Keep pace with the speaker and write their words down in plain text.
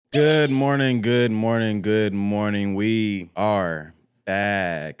Good morning, good morning, good morning. We are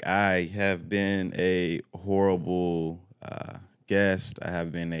back. I have been a horrible guest. I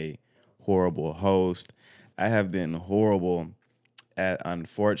have been a horrible host. I have been horrible at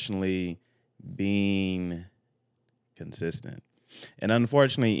unfortunately being consistent. And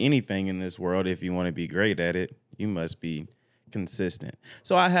unfortunately, anything in this world, if you want to be great at it, you must be consistent.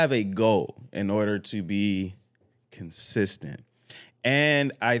 So I have a goal in order to be consistent.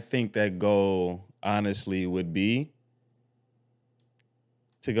 And I think that goal, honestly, would be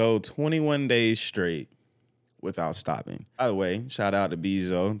to go 21 days straight without stopping. By the way, shout out to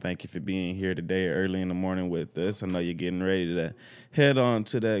Bezo. Thank you for being here today early in the morning with us. I know you're getting ready to head on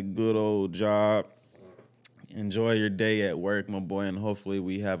to that good old job. Enjoy your day at work, my boy, and hopefully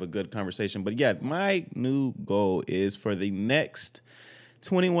we have a good conversation. But yeah, my new goal is for the next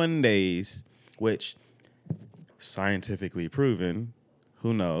 21 days, which scientifically proven,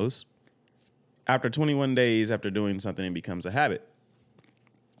 who knows, after 21 days after doing something, it becomes a habit.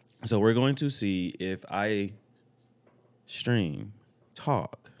 So we're going to see if I stream,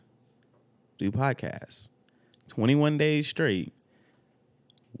 talk, do podcasts 21 days straight,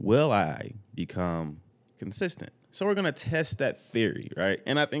 will I become consistent? So we're going to test that theory, right?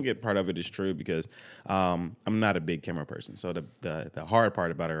 And I think part of it is true because I'm not a big camera person. So the hard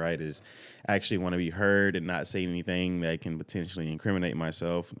part about it, right, is I actually want to be heard and not say anything that can potentially incriminate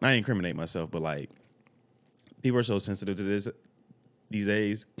myself. Not incriminate myself, but like people are so sensitive to this these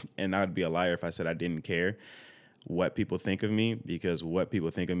days, and I would be a liar if I said I didn't care what people think of me, because what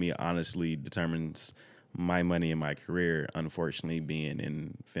people think of me honestly determines my money and my career, unfortunately, being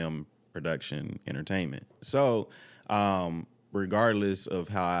in film production entertainment. So, regardless of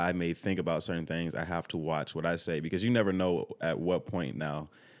how I may think about certain things, I have to watch what I say, because you never know at what point now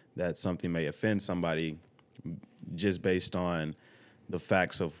that something may offend somebody just based on the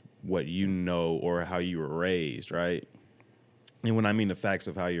facts of what you know or how you were raised, right? And when I mean the facts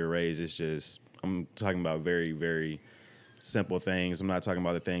of how you're raised, it's just, I'm talking about very, very simple things. I'm not talking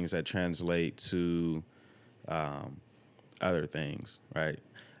about the things that translate to other things, right?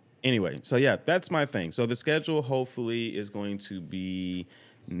 Anyway, so yeah, that's my thing. So the schedule hopefully is going to be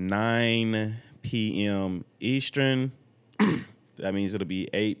 9 p.m. Eastern. That means it'll be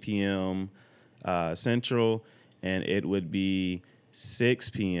 8 p.m. Central, and it would be 6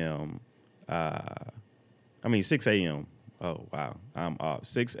 p.m. 6 a.m. Oh, wow. I'm off.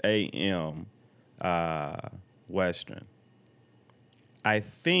 6 a.m. Western. I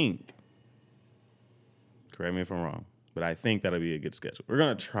think, correct me if I'm wrong, but I think that'll be a good schedule. We're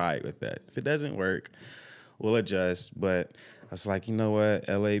going to try it with that. If it doesn't work, we'll adjust. But I was like, you know what?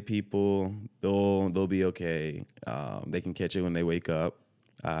 LA people, they'll be okay. They can catch it when they wake up.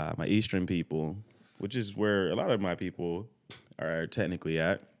 My Eastern people, which is where a lot of my people are technically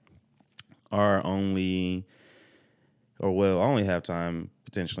at, are only, or will only have time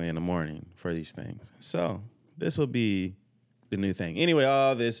potentially in the morning for these things. So this will be the new thing. Anyway,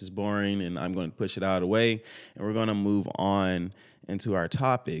 all this is boring, and I'm going to push it out of the way, and we're going to move on into our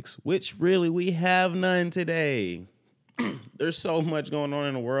topics, which really we have none today. There's so much going on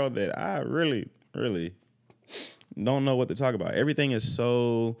in the world that I really, really don't know what to talk about. Everything is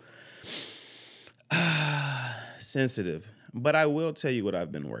so sensitive. But I will tell you what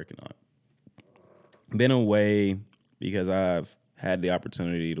I've been working on. Been away because I've had the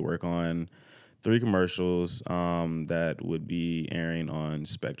opportunity to work on 3 commercials that would be airing on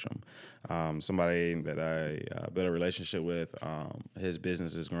Spectrum. Somebody that I built a relationship with, his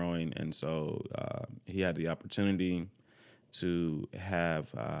business is growing, and so he had the opportunity to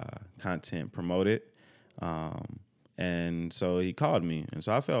have content promoted. And so he called me, and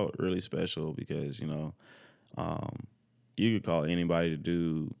so I felt really special because, you could call anybody to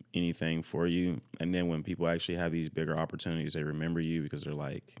do anything for you. And then when people actually have these bigger opportunities, they remember you because they're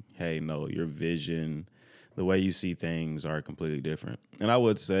like, hey, no, your vision, the way you see things are completely different. And I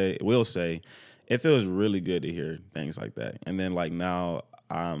will say, it feels really good to hear things like that. And then like now,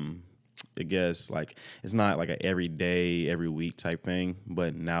 I guess like it's not like a every day, every week type thing.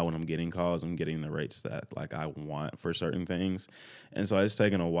 But now when I'm getting calls, I'm getting the rates that like I want for certain things. And so it's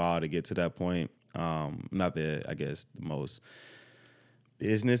taken a while to get to that point. Not that I guess the most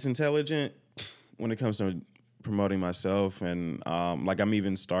business intelligent when it comes to promoting myself, and like I'm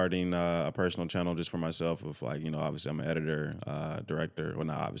even starting a personal channel just for myself of like, obviously I'm an editor, director, well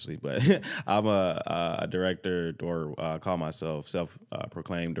not obviously, but I'm a director, or call myself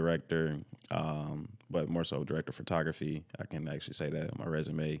self-proclaimed director, but more so director of photography. I can actually say that on my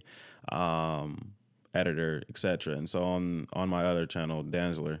resume, editor, etc. And so on my other channel,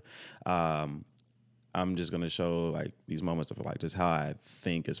 Danzler, I'm just gonna show like these moments of like just how I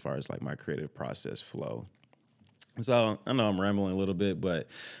think as far as like my creative process flow. So I know I'm rambling a little bit, but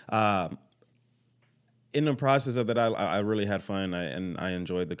in the process of that, I really had fun and I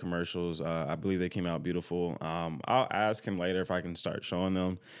enjoyed the commercials. I believe they came out beautiful. I'll ask him later if I can start showing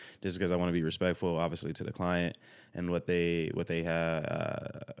them, just because I want to be respectful, obviously, to the client and what they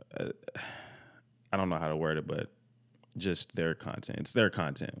have. I don't know how to word it, but just their content. It's their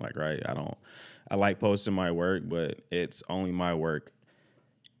content, like right. I like posting my work, but it's only my work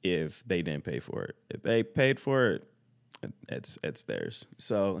if they didn't pay for it. If they paid for it, it's theirs.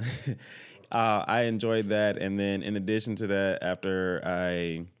 So I enjoyed that, and then in addition to that, after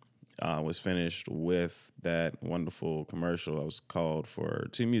I was finished with that wonderful commercial, I was called for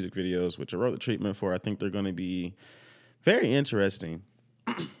 2 music videos, which I wrote the treatment for. I think they're going to be very interesting.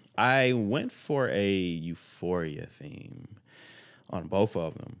 I went for a Euphoria theme on both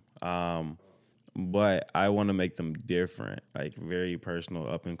of them. But I want to make them different, like very personal,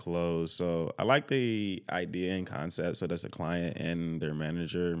 up and close. So I like the idea and concept. So that's a client and their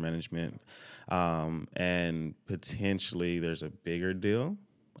management. And potentially there's a bigger deal,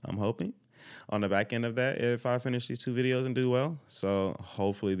 I'm hoping, on the back end of that if I finish these 2 videos and do well. So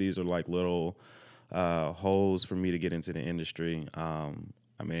hopefully these are like little holes for me to get into the industry. I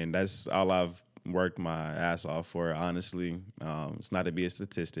mean, that's all I've worked my ass off for, honestly. It's not to be a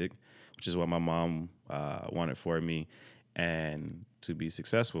statistic, which is what my mom wanted for me, and to be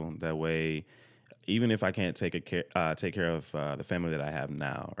successful. That way, even if I can't take care of the family that I have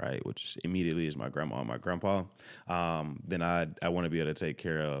now, right, which immediately is my grandma and my grandpa, then I want to be able to take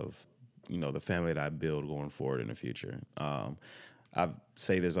care of, the family that I build going forward in the future. I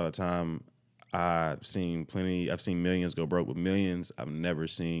say this all the time. I've seen millions go broke with millions. I've never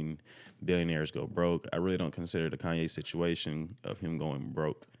seen billionaires go broke. I really don't consider the Kanye situation of him going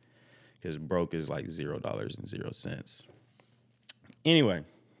broke, because broke is like $0.00. Anyway,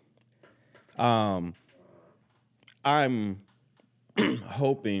 I'm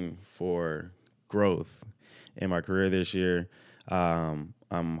hoping for growth in my career this year. I'm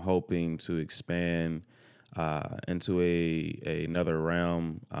hoping to expand into another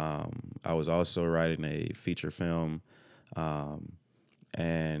realm. I was also writing a feature film,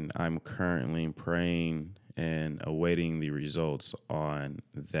 and I'm currently praying and awaiting the results on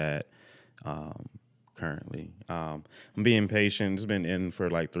that. Currently, I'm being patient. It's been in for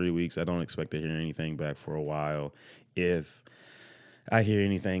like 3 weeks. I don't expect to hear anything back for a while. If I hear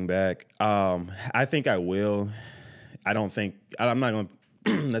anything back, I think I will. I'm not going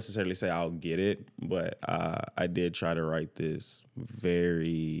to necessarily say I'll get it, but I did try to write this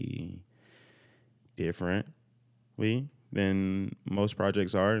very differently than most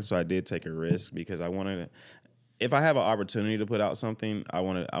projects are. So I did take a risk because I wanted to. If I have an opportunity to put out something, I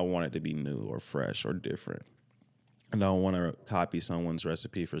want it to be new or fresh or different. I don't want to copy someone's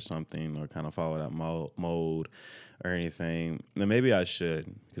recipe for something or kind of follow that mold or anything. Now, maybe I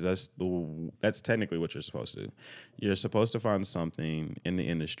should, because that's technically what you're supposed to do. You're supposed to find something in the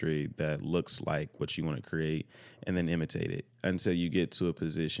industry that looks like what you want to create and then imitate it until you get to a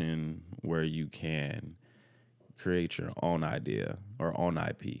position where you can create your own idea or own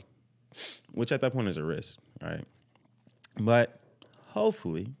IP, which at that point is a risk, right? But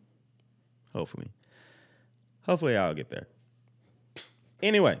hopefully I'll get there.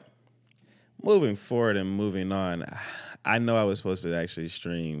 Anyway, moving forward and moving on, I know I was supposed to actually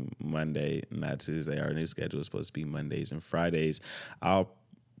stream Monday, not Tuesday. Our new schedule is supposed to be Mondays and Fridays. I'll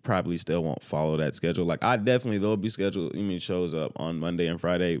probably still won't follow that schedule. Like there'll be shows up on Monday and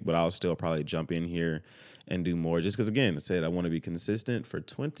Friday, but I'll still probably jump in here and do more just because, again, I said I want to be consistent for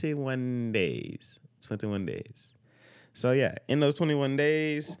 21 days. 21 days. So, yeah, in those 21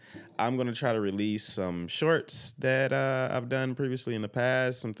 days, I'm going to try to release some shorts that I've done previously in the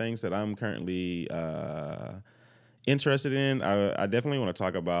past, some things that I'm currently interested in. I definitely want to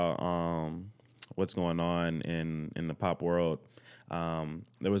talk about what's going on in the pop world.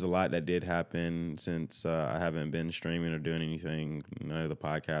 There was a lot that did happen since I haven't been streaming or doing anything, none of the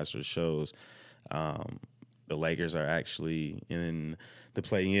podcasts or shows. The Lakers are actually in the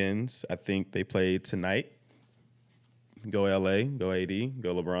play-ins. I think they play tonight. Go LA, go AD,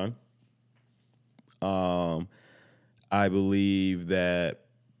 go LeBron. I believe that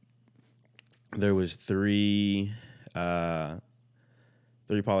there was three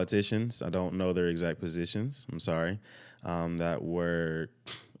politicians. I don't know their exact positions. I'm sorry. That were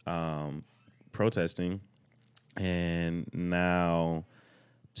protesting, and now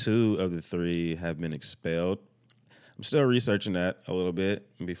 2 of the 3 have been expelled. I'm still researching that a little bit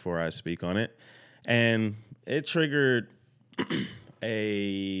before I speak on it, and it triggered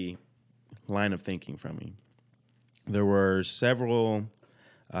a line of thinking from me. There were several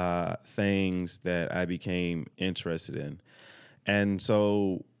things that I became interested in. And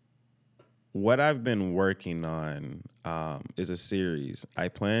so what I've been working on is a series. I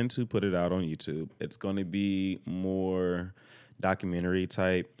plan to put it out on YouTube. It's going to be more documentary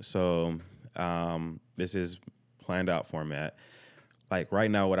type. So this is planned out format. Like right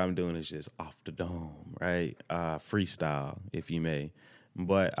now, what I'm doing is just off the dome, right? Freestyle, if you may.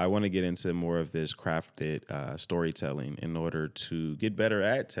 But I want to get into more of this crafted storytelling in order to get better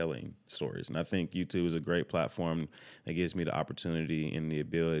at telling stories. And I think YouTube is a great platform that gives me the opportunity and the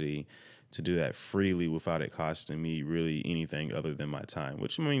ability to do that freely without it costing me really anything other than my time,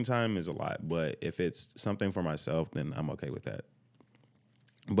 which I mean, time is a lot. But if it's something for myself, then I'm okay with that.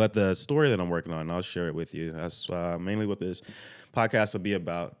 But the story that I'm working on, I'll share it with you. That's mainly what this podcast will be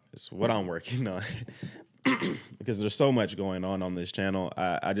about. It's what I'm working on. Because there's so much going on this channel.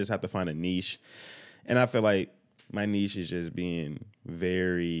 I just have to find a niche. And I feel like my niche is just being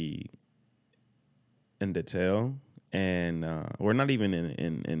very in detail. And or not even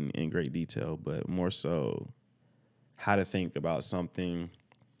in great detail, but more so how to think about something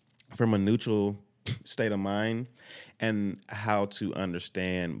from a neutral state of mind and how to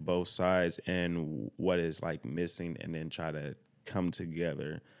understand both sides and what is like missing and then try to come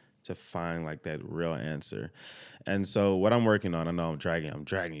together to find like that real answer. And so what I'm working on, I know I'm dragging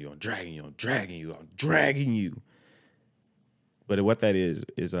you. But what that is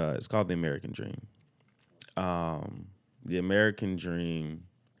it's called the American Dream. The American Dream,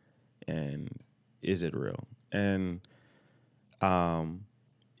 and is it real? And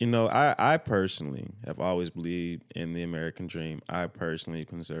I personally have always believed in the American dream. I personally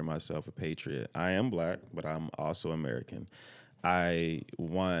consider myself a patriot. I am Black, but I'm also American. I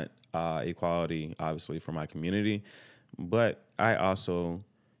want equality, obviously, for my community, but I also,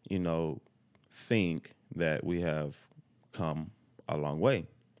 think that we have come a long way.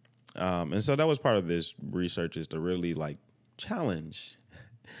 And so that was part of this research, is to really like challenge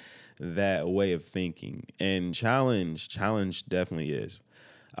that way of thinking. And challenge definitely is.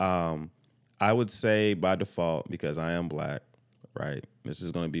 I would say by default, because I am Black, right? This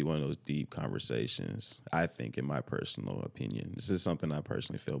is going to be one of those deep conversations, I think, in my personal opinion. This is something I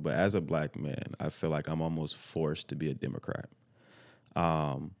personally feel. But as a Black man, I feel like I'm almost forced to be a Democrat.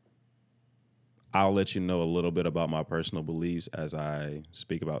 I'll let you know a little bit about my personal beliefs as I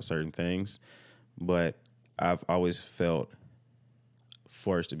speak about certain things, but I've always felt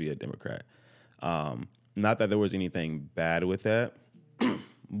forced to be a Democrat. Not that there was anything bad with that,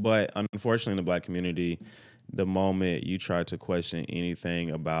 but unfortunately in the Black community, the moment you try to question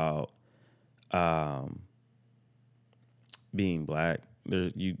anything about being Black,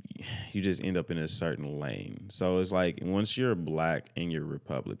 you just end up in a certain lane. So it's like once you're Black and you're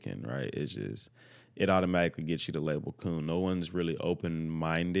Republican, right? It automatically gets you the label coon. No one's really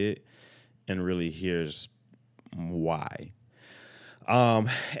open-minded and really hears why.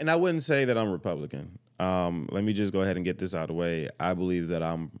 And I wouldn't say that I'm Republican. Let me just go ahead and get this out of the way. I believe that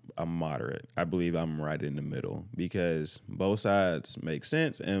I'm a moderate. I believe I'm right in the middle because both sides make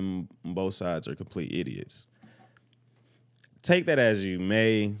sense and both sides are complete idiots. Take that as you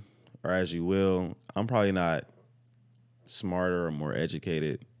may or as you will. I'm probably not smarter or more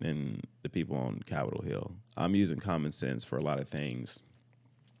educated than the people on Capitol Hill. I'm using common sense for a lot of things.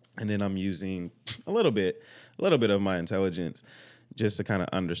 And then I'm using a little bit of my intelligence just to kind of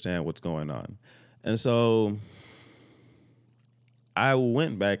understand what's going on. And so I haven't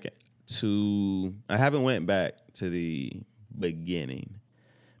went back to the beginning,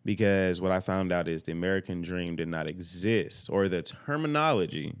 because what I found out is the American dream did not exist, or the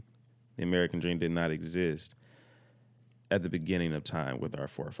terminology, the American dream did not exist at the beginning of time with our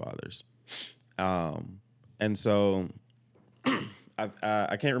forefathers. And so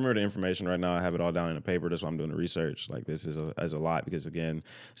I can't remember the information right now. I have it all down in a paper. That's why I'm doing the research. Like this is a lot because, again,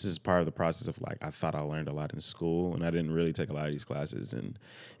 this is part of the process of like I thought I learned a lot in school, and I didn't really take a lot of these classes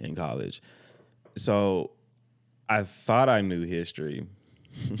in college. So I thought I knew history,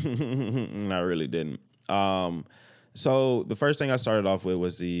 and I really didn't. So the first thing I started off with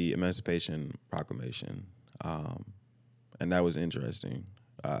was the Emancipation Proclamation, and that was interesting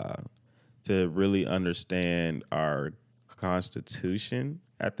to really understand our Constitution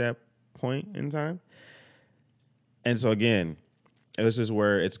at that point in time. And so again, this is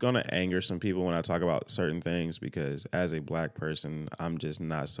where it's going to anger some people when I talk about certain things, because as a Black person, I'm just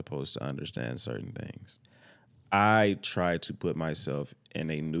not supposed to understand certain things. I try to put myself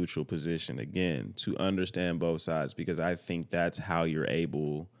in a neutral position, again, to understand both sides, because I think that's how you're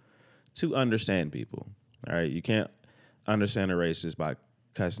able to understand people. All right. You can't understand a race just by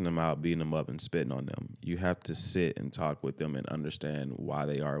cussing them out, beating them up, and spitting on them. You have to sit and talk with them and understand why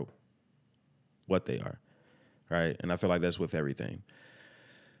they are what they are, right? And I feel like that's with everything.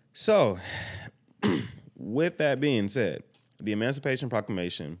 So, with that being said, the Emancipation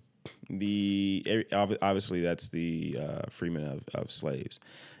Proclamation, obviously that's the freeing of slaves,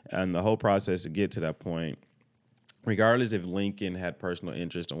 and the whole process to get to that point. Regardless if Lincoln had personal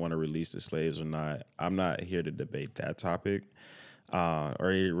interest and want to release the slaves or not, I'm not here to debate that topic, or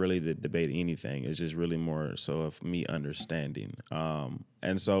really to debate anything. It's just really more so of me understanding.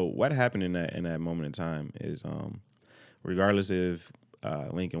 And so what happened in that moment in time is, regardless if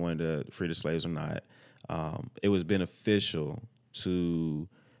Lincoln wanted to free the slaves or not, it was beneficial to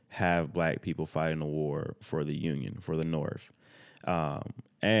have black people fighting a war for the Union, for the North.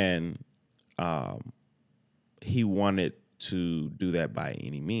 And he wanted to do that by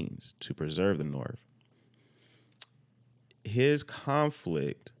any means to preserve the North. His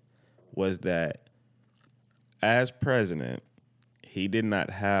conflict was that as president, he did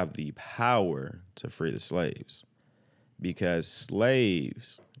not have the power to free the slaves, because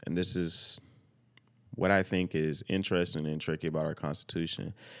slaves, and this is what I think is interesting and tricky about our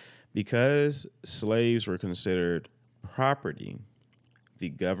Constitution, because slaves were considered property, the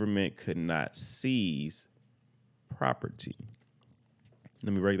government could not seize property.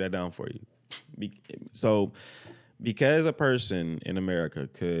 Let me break that down for you. So, because a person in America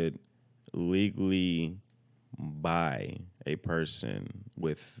could legally buy a person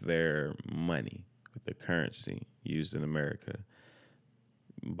with their money, with the currency used in America,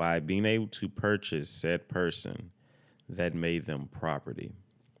 by being able to purchase said person, that made them property.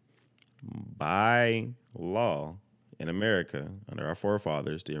 By law in America, under our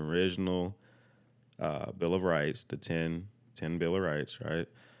forefathers, the original Bill of Rights, the 10 Bill of Rights, right?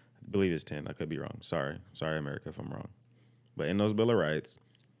 I believe it's 10. I could be wrong. Sorry, America, if I'm wrong. But in those Bill of Rights,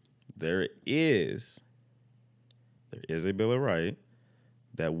 there is a Bill of Rights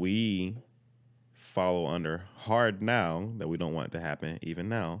that we follow under hard now, that we don't want it to happen even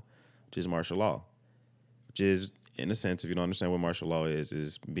now, which is martial law. Which is, in a sense, if you don't understand what martial law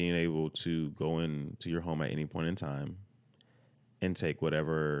is being able to go into your home at any point in time and take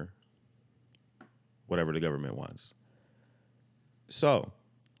whatever the government wants. So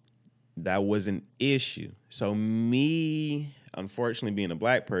that was an issue. So me, unfortunately, being a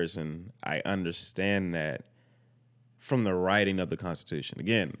black person, I understand that from the writing of the Constitution.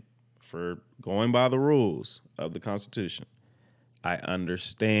 Again, for going by the rules of the Constitution, I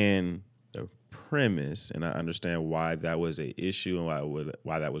understand the premise and I understand why that was an issue and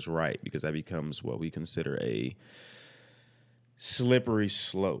why that was right, because that becomes what we consider a slippery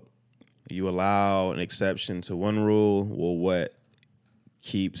slope. You allow an exception to one rule, well, what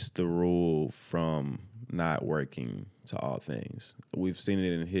keeps the rule from not working to all things? We've seen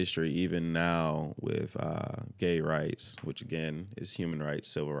it in history, even now with gay rights, which again is human rights,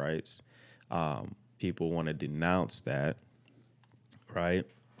 civil rights. People want to denounce that, right?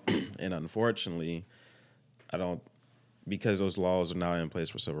 And unfortunately, because those laws are now in place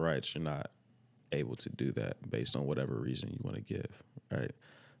for civil rights, you're not able to do that based on whatever reason you want to give, right?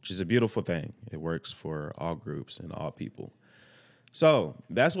 Which is a beautiful thing. It works for all groups and all people. So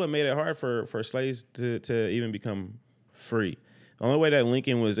that's what made it hard for slaves to even become free. The only way that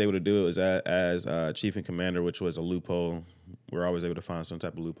Lincoln was able to do it was as chief and commander, which was a loophole. We're always able to find some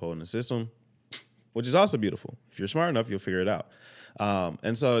type of loophole in the system, which is also beautiful. If you're smart enough, you'll figure it out.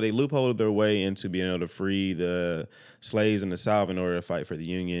 And so they loopholed their way into being able to free the slaves in the South in order to fight for the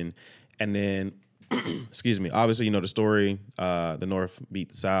Union. And then, excuse me, obviously, you know the story. The North beat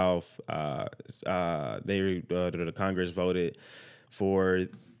the South. The Congress voted for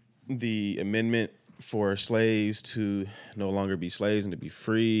the amendment for slaves to no longer be slaves and to be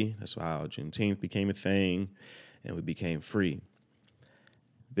free. That's how Juneteenth became a thing, and we became free.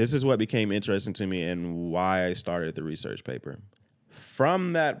 This is what became interesting to me and why I started the research paper.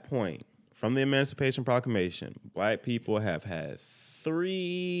 From that point, from the Emancipation Proclamation, black people have had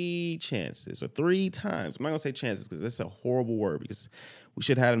 3 chances, or 3 times. I'm not going to say chances because that's a horrible word, because we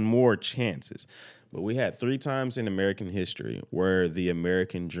should have had more chances. But we had 3 times in American history where the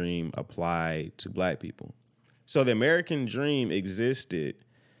American dream applied to black people. So the American dream existed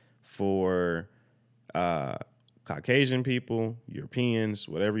for Caucasian people, Europeans,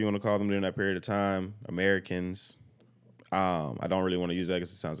 whatever you want to call them during that period of time, Americans. I don't really want to use that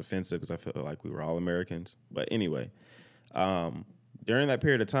because it sounds offensive, because I feel like we were all Americans. But anyway, during that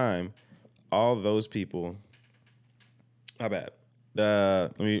period of time, all those people, my bad.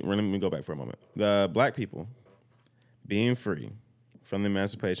 Let me go back for a moment. The black people being free from the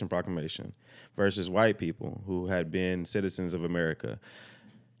Emancipation Proclamation versus white people who had been citizens of America.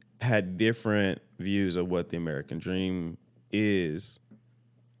 had different views of what the American dream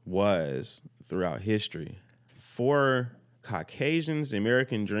was throughout history. For Caucasians, the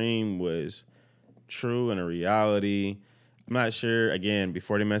American dream was true and a reality. I'm not sure, again,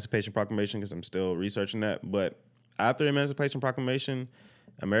 before the Emancipation Proclamation, because I'm still researching that, but after the Emancipation Proclamation,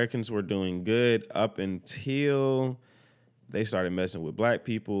 Americans were doing good up until they started messing with black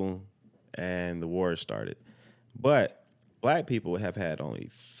people and the war started. But black people have had only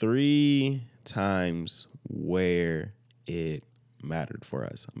 3 times where it mattered for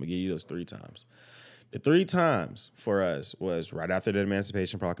us. I'm going to give you those 3 times. The 3 times for us was right after the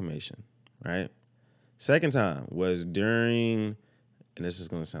Emancipation Proclamation, right? Second time was during, and this is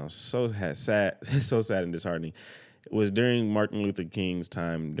going to sound so sad, so sad and disheartening, it was during Martin Luther King's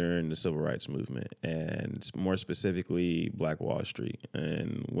time during the Civil Rights Movement, and more specifically Black Wall Street.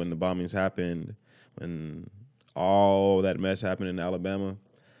 And when the bombings happened, when all that mess happened in Alabama,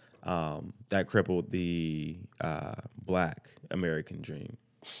 that crippled the Black American dream.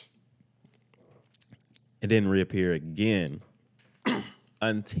 It didn't reappear again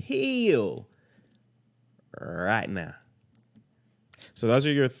until right now. So those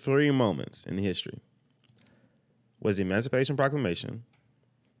are your 3 moments in history. Was the Emancipation Proclamation,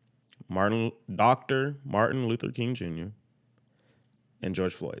 Dr. Martin Luther King Jr., and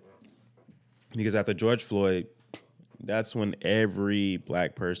George Floyd. Because after George Floyd, that's when every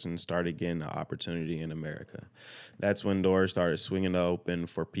black person started getting an opportunity in America. That's when doors started swinging open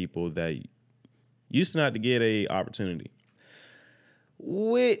for people that used not to get a opportunity.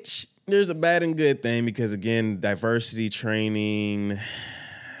 Which there's a bad and good thing because, again, diversity training,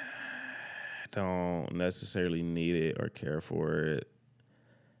 don't necessarily need it or care for it.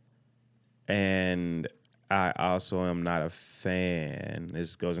 And I also am not a fan.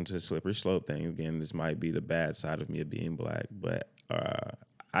 This goes into the slippery slope thing. Again, this might be the bad side of me of being black, but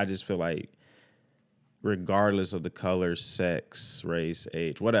I just feel like regardless of the color, sex, race,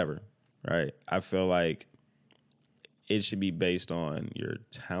 age, whatever, right? I feel like it should be based on your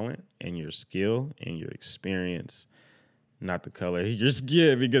talent and your skill and your experience, not the color of your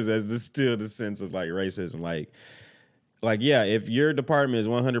skin, because that's still the sense of like racism. Like, yeah, if your department is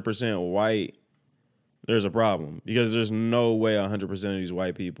 100% white, there's a problem because there's no way 100% of these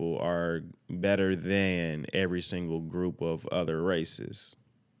white people are better than every single group of other races.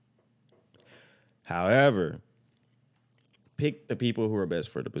 However, pick the people who are best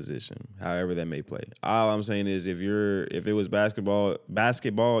for the position, however that may play. All I'm saying is if it was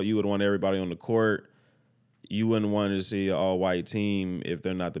basketball, you would want everybody on the court. You wouldn't want to see an all-white team if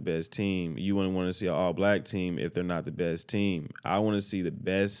they're not the best team. You wouldn't want to see an all-black team if they're not the best team. I want to see the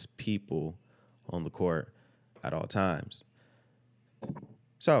best people on the court at all times.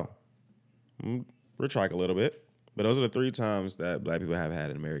 So, retract a little bit, but those are the 3 times that black people have had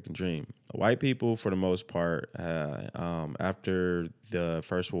an American dream. White people, for the most part, after the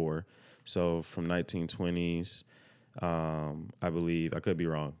First War, so from 1920s, I believe, I could be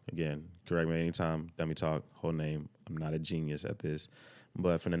wrong. Again, correct me anytime, dummy talk, whole name. I'm not a genius at this.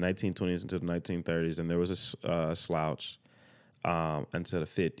 But from the 1920s until the 1930s, and there was a slouch until the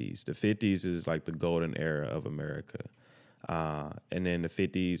 50s. The 50s is like the golden era of America. And then the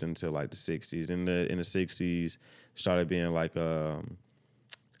 50s until like the 60s. In the 60s, started being like a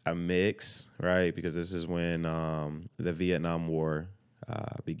mix, right? Because this is when the Vietnam War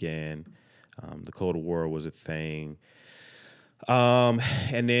began. The Cold War was a thing.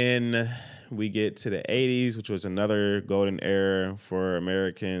 And then we get to the 80s, which was another golden era for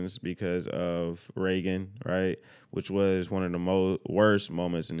Americans because of Reagan, right? Which was one of the worst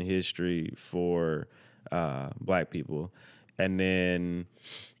moments in history for black people. And then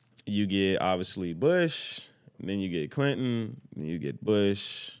you get, obviously, Bush, then you get Clinton, then you get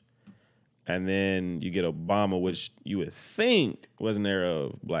Bush, and then you get Obama, which you would think was an era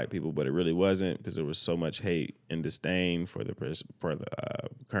of black people, but it really wasn't because there was so much hate and disdain for the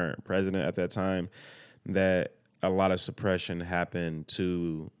current president at that time that a lot of suppression happened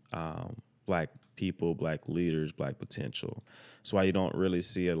to black people, black leaders, black potential. That's why you don't really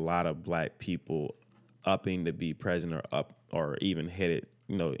see a lot of black people upping to be president or even headed,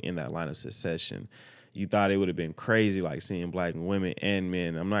 in that line of succession. You thought it would have been crazy, like seeing black women and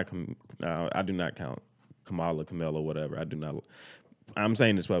men. I do not count Kamala, whatever. I'm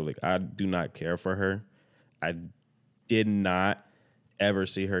saying this public. I do not care for her. I did not ever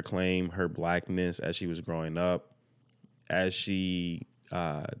see her claim her blackness as she was growing up, as she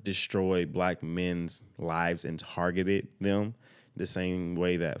destroyed black men's lives and targeted them the same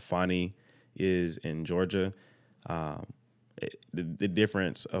way that Fani is in Georgia. The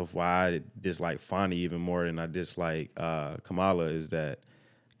difference of why I dislike Fani even more than I dislike Kamala is that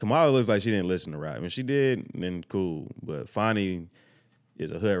Kamala looks like she didn't listen to rap. When she did, then cool. But Fonnie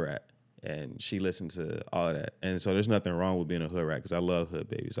is a hood rat, and she listened to all of that. And so there's nothing wrong with being a hood rat because I love hood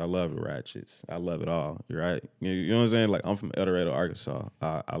babies. I love the ratchets. I love it all. You're right. You know what I'm saying? Like, I'm from El Dorado, Arkansas.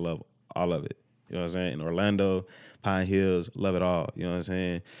 I love all of it. You know what I'm saying? In Orlando, Pine Hills, love it all. You know what I'm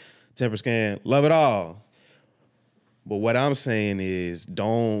saying? Temperscan, love it all. But what I'm saying is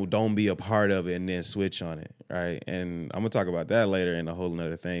don't be a part of it and then switch on it, right? And I'm gonna talk about that later in a whole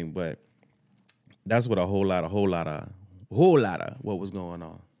nother thing. But that's what a whole lot of what was going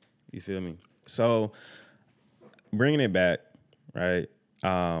on. You feel me? So bringing it back, right?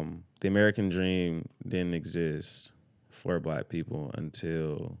 The American dream didn't exist for Black people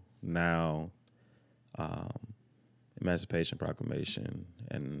until now. Emancipation Proclamation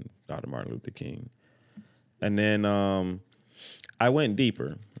and Dr. Martin Luther King. And then I went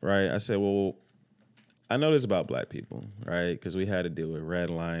deeper, right? I said, well, I know this about Black people, right? Because we had to deal with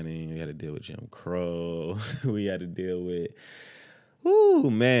redlining, we had to deal with Jim Crow, we had to deal with,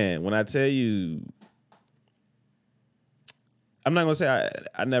 man, when I tell you, I'm not going to say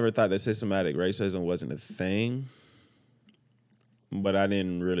I never thought that systematic racism wasn't a thing, but I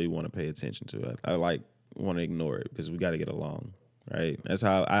didn't really want to pay attention to it. I want to ignore it because we got to get along, right? That's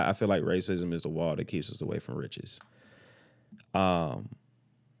how I feel like racism is the wall that keeps us away from riches. But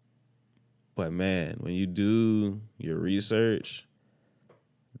man, when you do your research,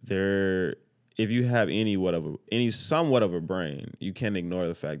 if you have somewhat of a brain, you can't ignore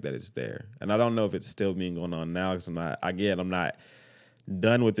the fact that it's there. And I don't know if it's still being going on now because I'm not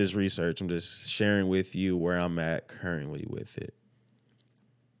done with this research. I'm just sharing with you where I'm at currently with it.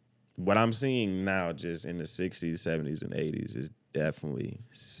 What I'm seeing now just in the 60s, 70s, and 80s is definitely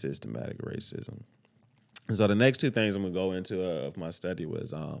systematic racism. And so the next two things I'm going to go into of my study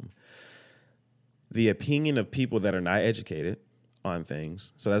was the opinion of people that are not educated on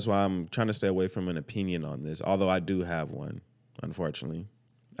things. So that's why I'm trying to stay away from an opinion on this, although I do have one, unfortunately,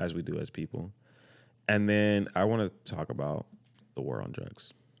 as we do as people. And then I want to talk about the war on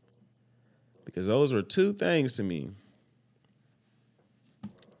drugs. Because those were two things to me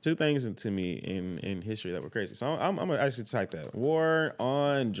in history that were crazy. So I'm going to actually type that. War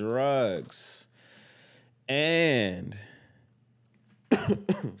on drugs. And,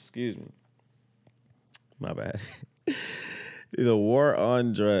 excuse me. My bad. The war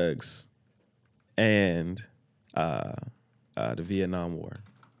on drugs and the Vietnam War.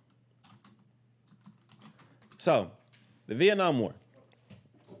 So, the Vietnam War.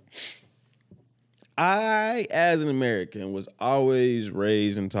 I, as an American, was always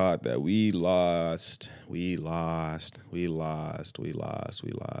raised and taught that we lost the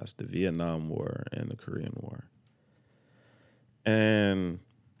Vietnam War and the Korean War. And,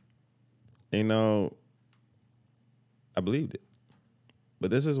 you know, I believed it.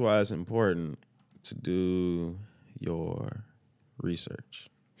 But this is why it's important to do your research.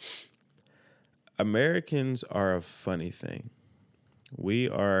 Americans are a funny thing. We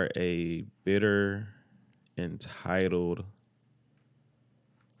are a bitter, entitled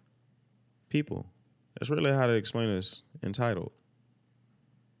people. That's really how to explain this. Entitled.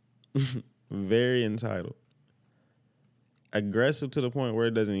 Very entitled. Aggressive to the point where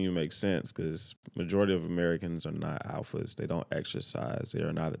it doesn't even make sense because majority of Americans are not alphas. They don't exercise. They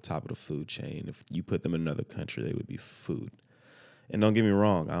are not at the top of the food chain. If you put them in another country, they would be food. And don't get me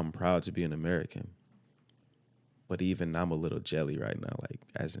wrong, I'm proud to be an American. But even I'm a little jelly right now, like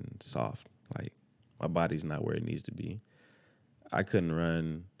as in soft. Like my body's not where it needs to be. I couldn't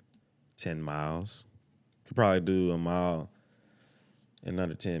run 10 miles. Could probably do a mile in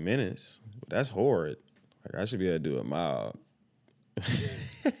under 10 minutes. But that's horrid. Like I should be able to do a mile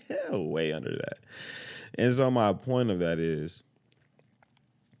way under that. And so my point of that is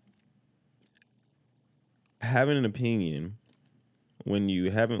having an opinion when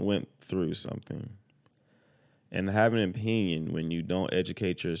you haven't went through something and having an opinion when you don't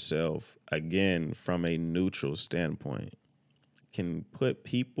educate yourself, again, from a neutral standpoint, can put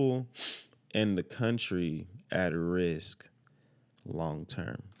people in the country at risk long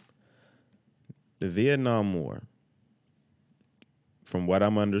term. The Vietnam War, from what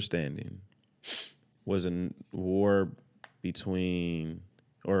I'm understanding, was a war between,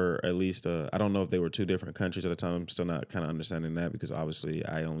 or at least, I don't know if they were two different countries at the time. I'm still not kind of understanding that because obviously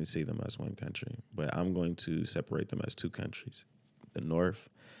I only see them as one country. But I'm going to separate them as two countries, the North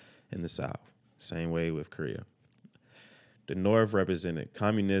and the South. Same way with Korea. The North represented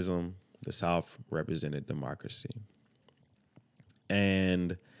communism. The South represented democracy.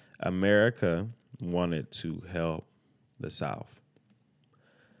 And America wanted to help the South.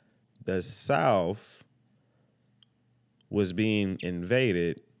 The South was being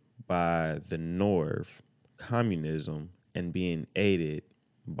invaded by the North, communism, and being aided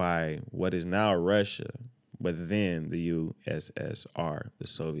by what is now Russia, but then the USSR, the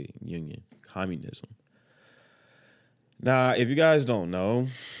Soviet Union, communism. Now, if you guys don't know,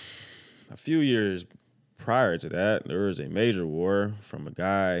 a few years prior to that, there was a major war from a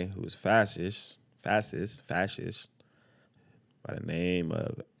guy who was fascist by the name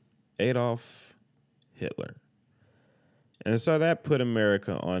of Adolf Hitler. And so that put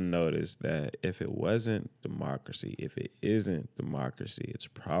America on notice that if it wasn't democracy, if it isn't democracy, it's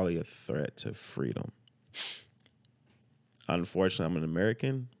probably a threat to freedom. Unfortunately, I'm an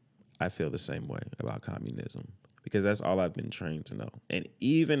American. I feel the same way about communism because that's all I've been trained to know. And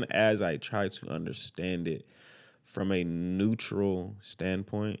even as I try to understand it from a neutral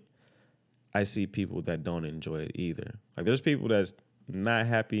standpoint, I see people that don't enjoy it either. Like there's people that's not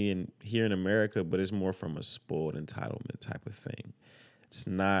happy here in America, but it's more from a spoiled entitlement type of thing. It's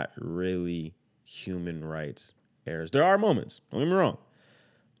not really human rights errors. There are moments, don't get me wrong,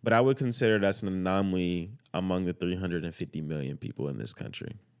 but I would consider that's an anomaly among the 350 million people in this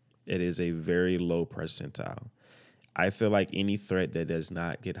country. It is a very low percentile. I feel like any threat that does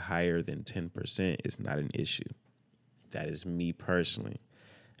not get higher than 10% is not an issue. That is me personally.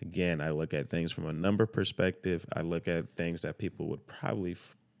 Again, I look at things from a number perspective. I look at things that people would probably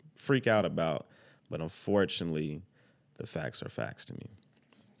freak out about, but unfortunately, the facts are facts to me.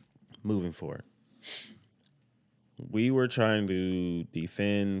 Moving forward. We were trying to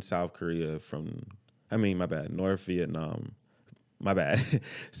defend South Korea North Vietnam.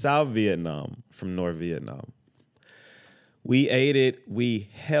 South Vietnam from North Vietnam. We aided, we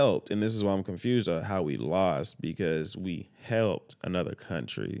helped, and this is why I'm confused on how we lost, because we helped another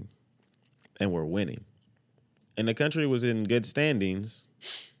country and we're winning. And the country was in good standings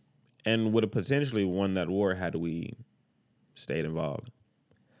and would have potentially won that war had we stayed involved.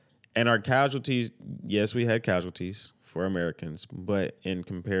 And our casualties, yes, we had casualties for Americans, but in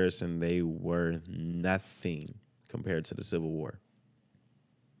comparison, they were nothing compared to the Civil War.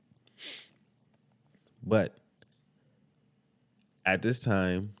 But at this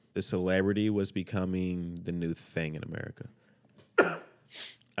time, the celebrity was becoming the new thing in America.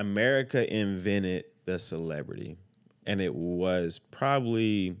 America invented the celebrity, and it was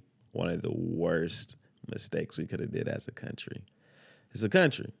probably one of the worst mistakes we could have did as a country. It's a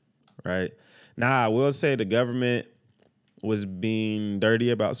country, right? Now, I will say the government was being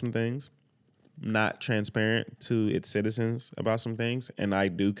dirty about some things, not transparent to its citizens about some things, and I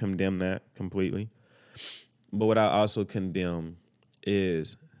do condemn that completely. But what I also condemn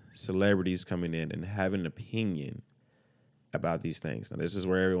is celebrities coming in and having an opinion about these things. Now, this is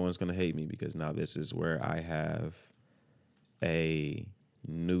where everyone's going to hate me because now this is where I have a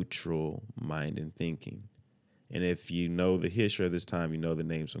neutral mind and thinking. And if you know the history of this time, you know the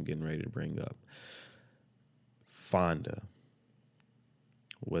names I'm getting ready to bring up. Fonda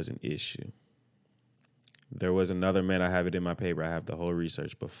was an issue. There was another man, I have it in my paper, I have the whole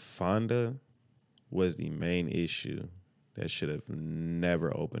research, but Fonda was the main issue that should have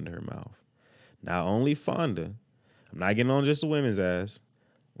never opened her mouth. Not only Fonda, I'm not getting on just the women's ass,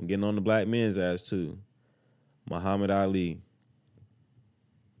 I'm getting on the black men's ass too. Muhammad Ali.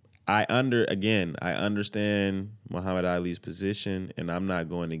 I understand Muhammad Ali's position, and I'm not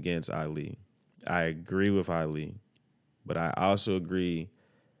going against Ali. I agree with Ali, but I also agree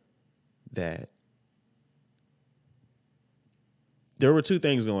that there were two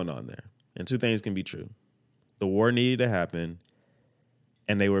things going on there, and two things can be true. The war needed to happen,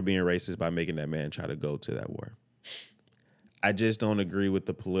 and they were being racist by making that man try to go to that war. I just don't agree with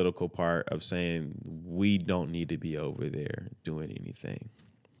the political part of saying we don't need to be over there doing anything.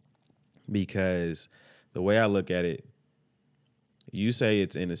 Because the way I look at it, you say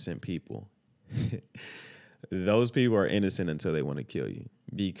it's innocent people. Those people are innocent until they want to kill you.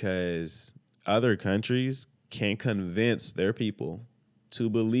 Because other countries can convince their people to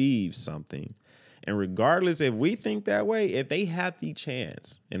believe something. And regardless if we think that way, if they have the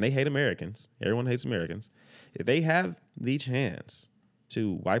chance, and they hate Americans, everyone hates Americans, if they have the chance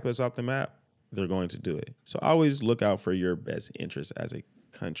to wipe us off the map, they're going to do it. So always look out for your best interest as a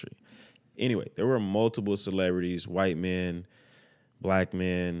country. Anyway, there were multiple celebrities, white men, black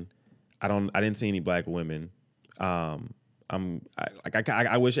men. I didn't see any black women. I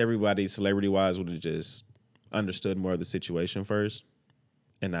wish everybody celebrity-wise would have just understood more of the situation first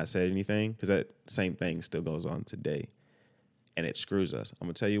and not said anything, because that same thing still goes on today, and it screws us. I'm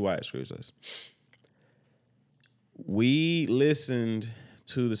going to tell you why it screws us. We listened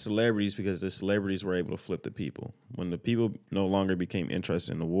to the celebrities because the celebrities were able to flip the people. When the people no longer became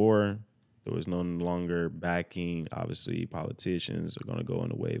interested in the war, There was no longer backing. Obviously, politicians are going to go in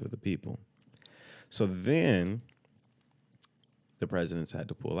the wave of the people. So then the presidents had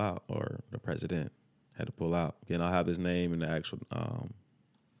to pull out, or the president had to pull out. Again, I'll have his name in the actual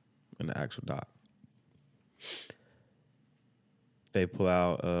doc. They pull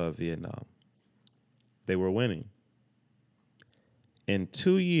out of Vietnam. They were winning. In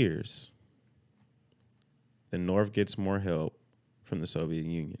 2 years, the North gets more help from the Soviet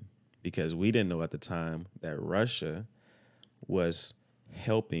Union, because we didn't know at the time that Russia was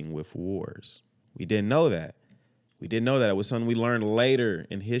helping with wars. We didn't know that. We didn't know that. It was something we learned later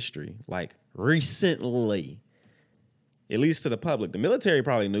in history, like recently, at least to the public. The military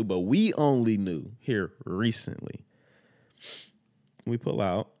probably knew, but we only knew here recently. We pull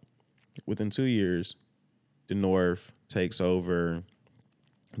out. Within 2 years, the North takes over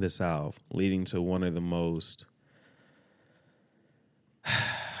the South, leading to one of the most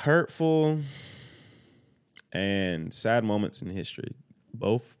hurtful and sad moments in history,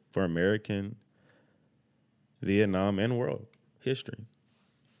 both for American, Vietnam, and world history.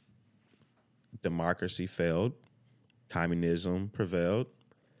 Democracy failed, communism prevailed,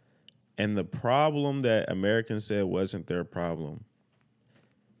 and the problem that Americans said wasn't their problem.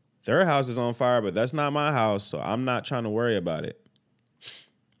 Their house is on fire, but that's not my house, so I'm not trying to worry about it.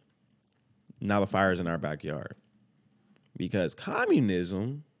 Now the fire's in our backyard. Because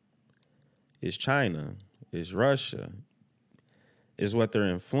communism is China, is Russia, is what they're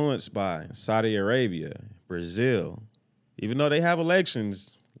influenced by. Saudi Arabia, Brazil. Even though they have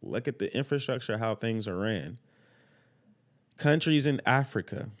elections, look at the infrastructure, how things are ran. Countries in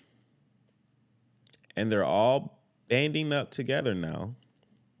Africa. And they're all banding up together now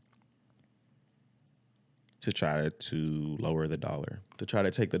to try to lower the dollar, to try to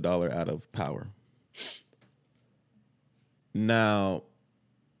take the dollar out of power. Now,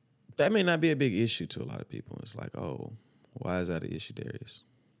 that may not be a big issue to a lot of people. It's like, oh, why is that an issue, Darius?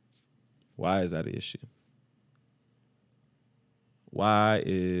 Why is that an issue? Why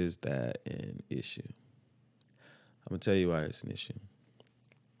is that an issue? I'm going to tell you why it's an issue.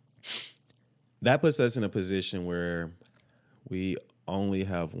 That puts us in a position where we only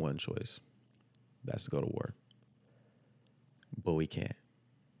have one choice. That's to go to war. But we can't.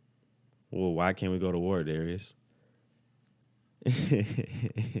 Well, why can't we go to war, Darius?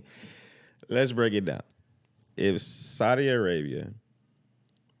 Let's break it down. If Saudi Arabia,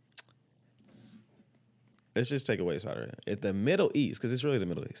 let's just take away Saudi Arabia. If the Middle East, because it's really the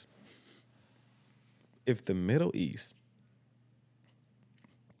Middle East. If the Middle East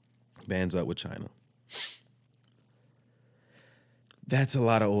bands up with China, that's a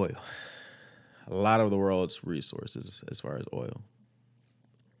lot of oil. A lot of the world's resources as far as oil.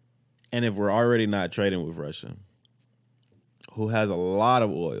 And if we're already not trading with Russia, who has a lot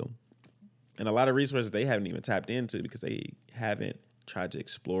of oil and a lot of resources they haven't even tapped into because they haven't tried to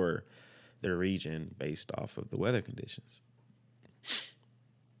explore their region based off of the weather conditions.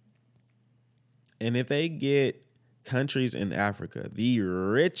 And if they get countries in Africa, the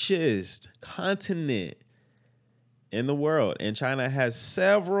richest continent in the world, and China has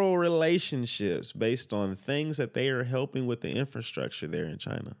several relationships based on things that they are helping with the infrastructure there in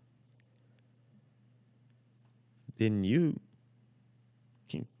China, then you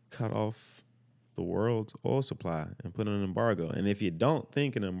can cut off the world's oil supply and put an embargo. And if you don't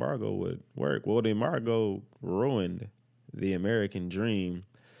think an embargo would work, well, the embargo ruined the American dream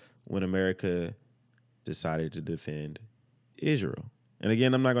when America decided to defend Israel. And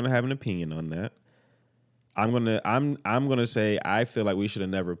again, I'm not going to have an opinion on that. I'm gonna say I feel like we should have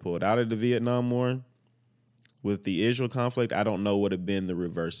never pulled out of the Vietnam War. With the Israel conflict, I don't know what would have been the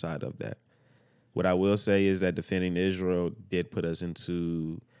reverse side of that. What I will say is that defending Israel did put us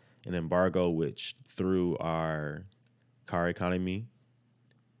into an embargo, which threw our car economy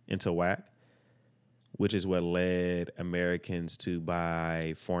into whack, which is what led Americans to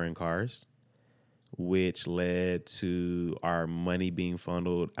buy foreign cars, which led to our money being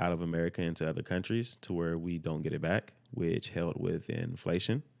funneled out of America into other countries to where we don't get it back, which helped with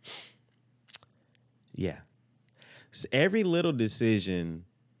inflation. Yeah. So every little decision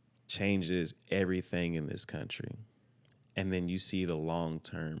changes everything in this country. And then you see the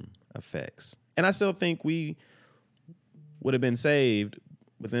long-term effects. And I still think we would have been saved,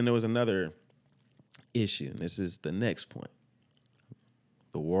 but then there was another issue. And this is the next point.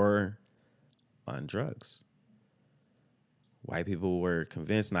 The war on drugs. White people were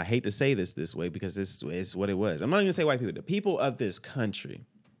convinced, and I hate to say this way because this is what it was. I'm not even gonna say white people. The people of this country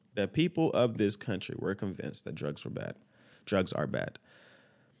were convinced that drugs were bad. Drugs are bad.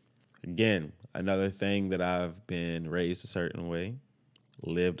 Again, another thing that I've been raised a certain way.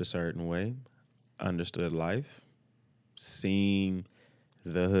 lived a certain way, understood life, seen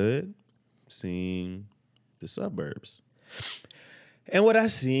the hood, seen the suburbs. And what I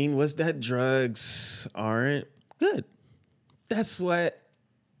seen was that drugs aren't good. That's what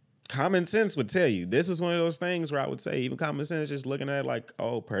common sense would tell you. This is one of those things where I would say, even common sense, just looking at it like,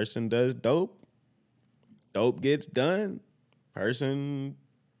 oh, person does dope. Dope gets done. Person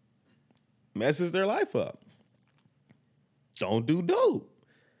messes their life up. Don't do dope.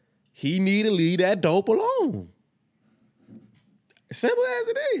 He need to leave that dope alone. Simple as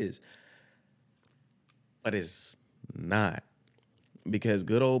it is. But it's not. Because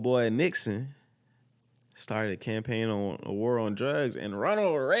good old boy Nixon started a campaign on a war on drugs, and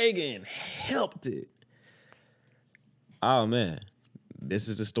Ronald Reagan helped it. Oh, man. This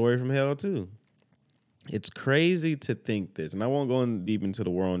is a story from hell, too. It's crazy to think this, and I won't go in deep into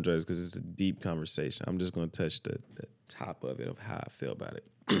the war on drugs because it's a deep conversation. I'm just going to touch the top of it, of how I feel about it.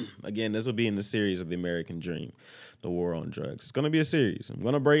 Again, this will be in the series of The American Dream, the war on drugs. It's going to be a series. I'm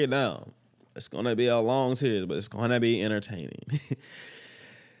going to break it down. It's going to be a long series, but it's going to be entertaining.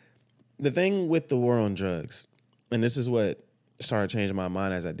 The thing with the war on drugs, and this is what started changing my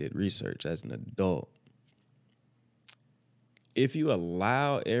mind as I did research as an adult. If you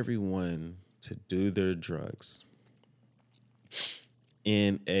allow everyone to do their drugs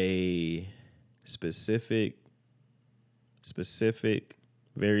in a specific,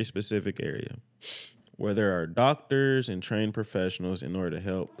 very specific area where there are doctors and trained professionals in order to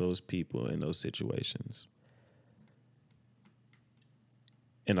help those people in those situations,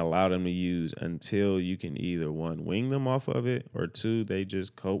 and allow them to use until you can either, one, wing them off of it, or two, they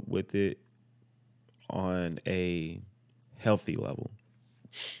just cope with it on a healthy level,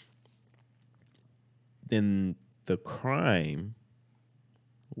 then the crime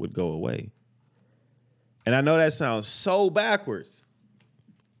would go away. And I know that sounds so backwards,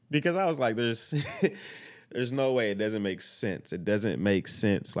 because I was like, there's no way. It doesn't make sense. It doesn't make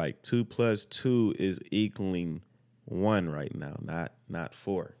sense. Like 2 + 2 is equaling 1 right now, not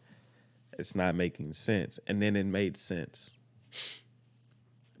 4. It's not making sense. And then it made sense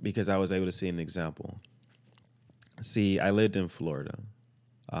because I was able to see an example. See, I lived in Florida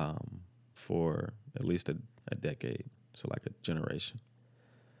for at least a decade, so like a generation.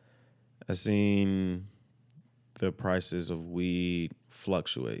 I seen the prices of weed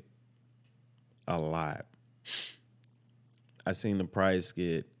fluctuate a lot. I seen the price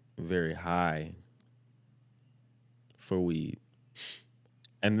get very high for weed.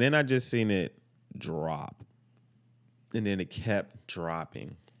 And then I just seen it drop. And then it kept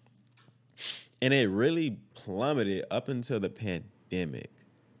dropping. And it really plummeted up until the pandemic.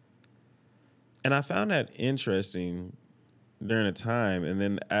 And I found that interesting during a time. And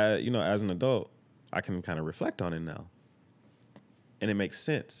then, as an adult, I can kind of reflect on it now. And it makes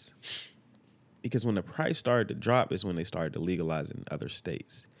sense. Because when the price started to drop is when they started to legalize in other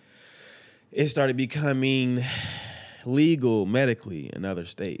states. It started becoming legal medically in other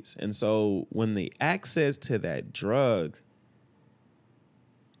states. And so when the access to that drug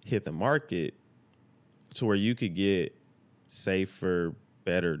hit the market to where you could get safer,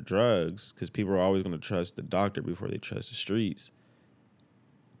 better drugs, because people are always going to trust the doctor before they trust the streets,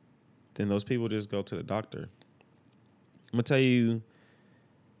 then those people just go to the doctor. I'm going to tell you,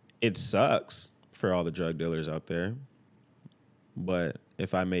 it sucks for all the drug dealers out there. But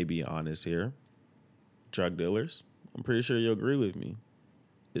if I may be honest here, drug dealers, I'm pretty sure you'll agree with me.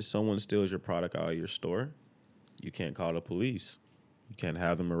 If someone steals your product out of your store, you can't call the police. You can't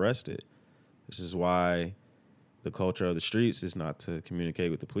have them arrested. This is why the culture of the streets is not to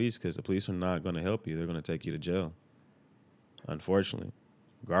communicate with the police, because the police are not going to help you. They're going to take you to jail, unfortunately.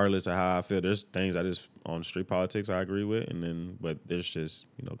 Regardless of how I feel, there's things on street politics I agree with, but there's just,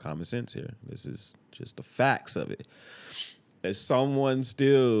 common sense here. This is just the facts of it. If someone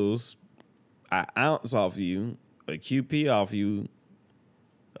steals an ounce off of you, a QP off of you,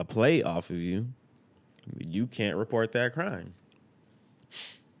 a plate off of you, you can't report that crime.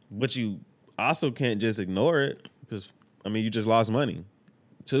 But you also can't just ignore it because, you just lost money.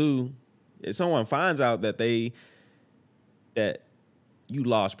 2, if someone finds out that you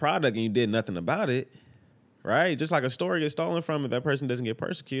lost product and you did nothing about it, right? Just like a store gets stolen from, if that person doesn't get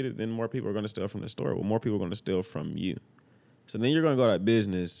persecuted, then more people are going to steal from the store. Well, more people are going to steal from you. So then you're going to go to that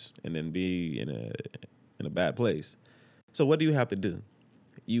business and then be in a bad place. So what do you have to do?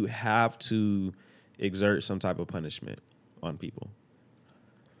 You have to exert some type of punishment on people.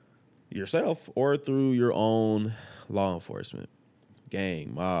 Yourself or through your own law enforcement,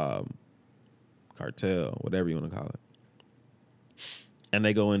 gang, mob, cartel, whatever you want to call it. And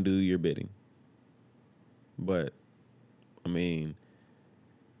they go and do your bidding. But,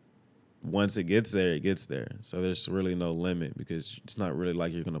 once it gets there, it gets there. So there's really no limit because it's not really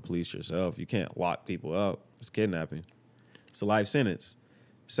like you're going to police yourself. You can't lock people up. It's kidnapping. It's a life sentence.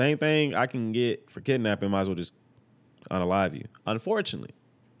 Same thing I can get for kidnapping, might as well just unalive you. Unfortunately,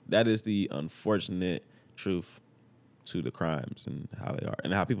 that is the unfortunate truth to the crimes and how they are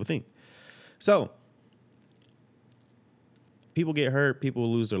and how people think. So people get hurt, people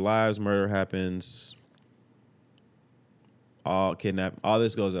lose their lives, murder happens, all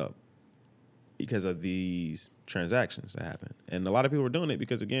this goes up because of these transactions that happen. And a lot of people are doing it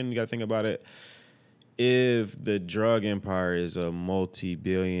because, again, you got to think about it. If the drug empire is a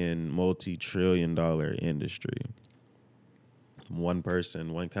multi-billion, multi-trillion-dollar industry, one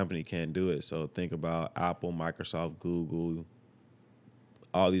person, one company can't do it. So think about Apple, Microsoft, Google,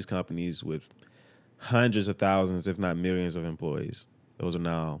 all these companies with hundreds of thousands, if not millions of employees. Those are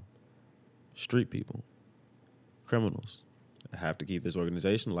now street people, criminals. Have to keep this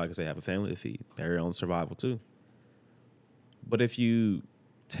organization, like I say, have a family to feed. Their own survival too. But if you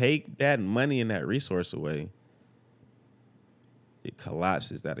take that money and that resource away, it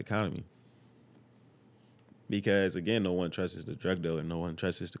collapses that economy. Because again, no one trusts the drug dealer, no one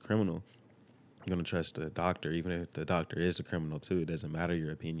trusts the criminal. You're gonna trust the doctor, even if the doctor is a criminal too. It doesn't matter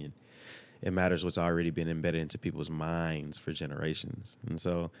your opinion. It matters what's already been embedded into people's minds for generations. And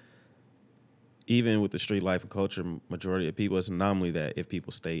so even with the street life and culture, majority of people, it's an anomaly that if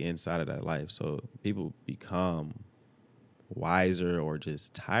people stay inside of that life. So people become wiser or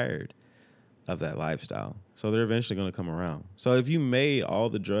just tired of that lifestyle. So they're eventually going to come around. So if you made all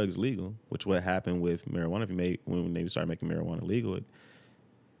the drugs legal, which what happened with marijuana, when they started making marijuana legal, it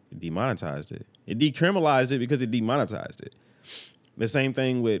demonetized it. It decriminalized it because it demonetized it. The same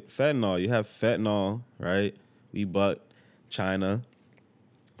thing with fentanyl. You have fentanyl, right? We bucked China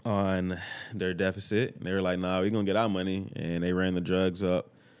on their deficit. They were like, nah, we're going to get our money. And they ran the drugs up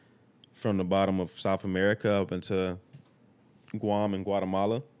from the bottom of South America up into Guam and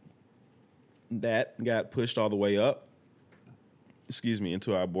Guatemala. That got pushed all the way up,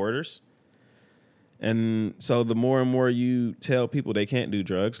 into our borders. And so the more and more you tell people they can't do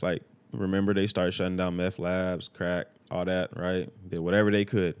drugs, like, remember they started shutting down meth labs, crack, all that, right? Did whatever they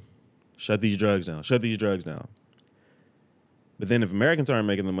could. Shut these drugs down. But then if Americans aren't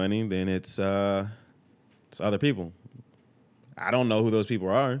making the money, then it's other people. I don't know who those people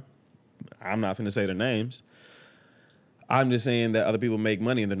are. I'm not going to say their names. I'm just saying that other people make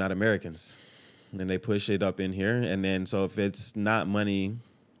money and they're not Americans. And then they push it up in here. And then so if it's not money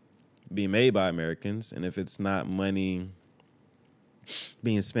being made by Americans, and if it's not money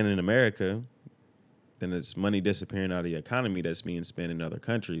being spent in America, then it's money disappearing out of the economy that's being spent in other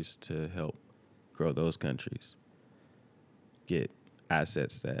countries to help grow those countries. Get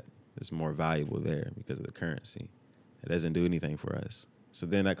assets that is more valuable there because of the currency. It doesn't do anything for us. So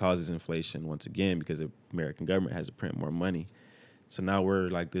then that causes inflation once again because the American government has to print more money. So now we're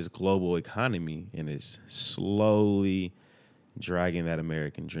like this global economy and it's slowly dragging that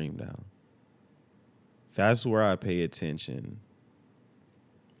American dream down. That's where I pay attention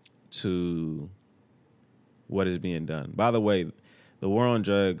to what is being done. By the way, the war on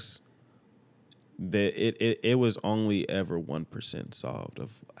drugs, it was only ever 1% solved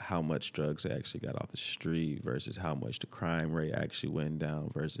of how much drugs actually got off the street versus how much the crime rate actually went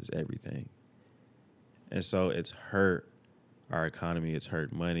down versus everything. And so it's hurt our economy. It's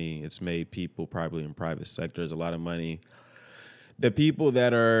hurt money. It's made people probably in private sectors a lot of money. The people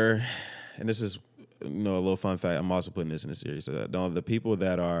that are, and this is a little fun fact, I'm also putting this in a series. So the people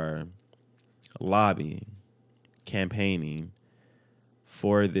that are lobbying, campaigning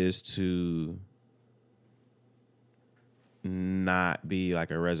for this to not be like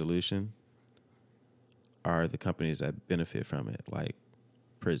a resolution are the companies that benefit from it, like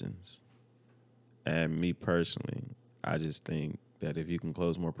prisons. And me personally, I just think that if you can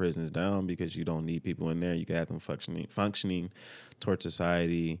close more prisons down because you don't need people in there, you can have them functioning towards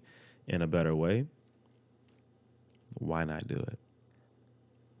society in a better way, why not do it?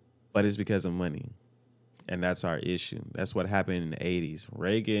 But it's because of money. And that's our issue. That's what happened in the 80s.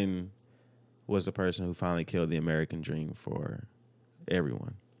 Reagan was the person who finally killed the American dream for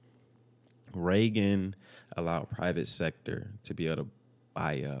everyone. Reagan allowed private sector to be able to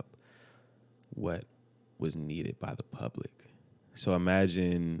buy up what was needed by the public. So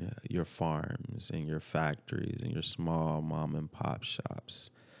imagine your farms and your factories and your small mom and pop shops.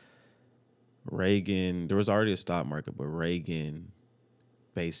 Reagan, there was already a stock market, but Reagan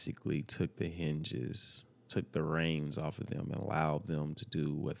basically took the hinges, took the reins off of them and allowed them to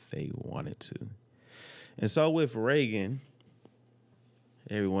do what they wanted to. And so with Reagan,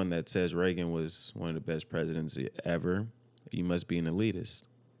 everyone that says Reagan was one of the best presidents ever, you must be an elitist.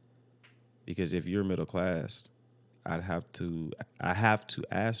 Because if you're middle class, I have to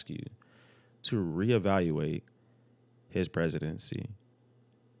ask you to reevaluate his presidency,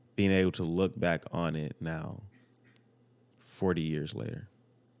 being able to look back on it now, 40 years later.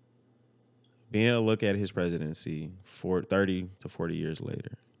 Being able to look at his presidency for 30 to 40 years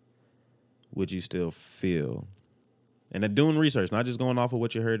later, would you still feel, and then doing research, not just going off of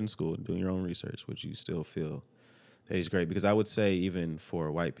what you heard in school, doing your own research, would you still feel that he's great? Because I would say even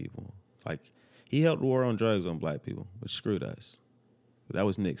for white people, like he helped the war on drugs on black people, which screwed us. But that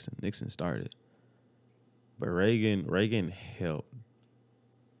was Nixon. Nixon started. But Reagan helped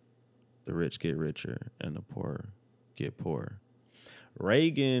the rich get richer and the poor get poorer.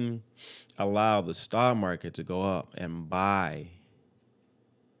 Reagan allowed the stock market to go up and buy,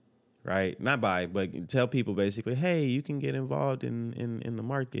 right? Not buy, but tell people basically, hey, you can get involved in the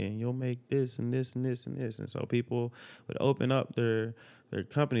market and you'll make this and this and this and this. And so people would open up their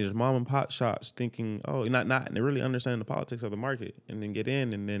companies, their mom and pop shops, thinking, oh, not really understanding the politics of the market, and then get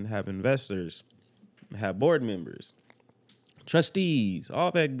in and then have investors, have board members, trustees,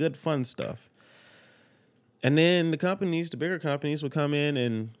 all that good fun stuff. And then the bigger companies would come in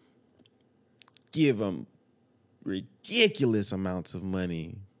and give them ridiculous amounts of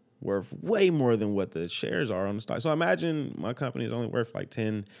money, worth way more than what the shares are on the stock. So imagine my company is only worth like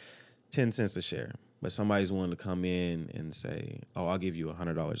 10 cents a share, but somebody's willing to come in and say, oh, I'll give you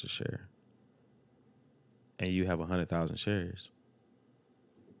 $100 a share. And you have 100,000 shares.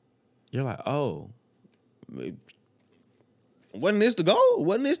 You're like, oh, wasn't this the goal?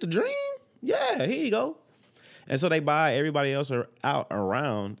 Wasn't this the dream? Yeah, here you go. And so they buy everybody else out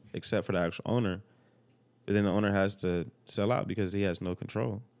around except for the actual owner. But then the owner has to sell out because he has no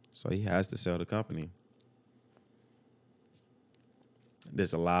control. So he has to sell the company.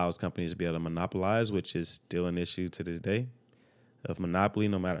 This allows companies to be able to monopolize, which is still an issue to this day. Of monopoly,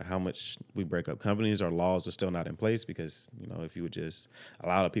 no matter how much we break up companies, our laws are still not in place because, if you would just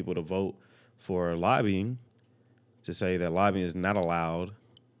allow the people to vote for lobbying, to say that lobbying is not allowed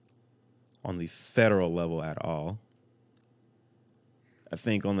on the federal level at all. I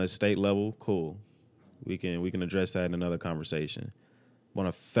think on the state level, cool. We can address that in another conversation. On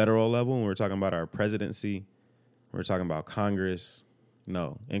a federal level, when we're talking about our presidency, when we're talking about Congress,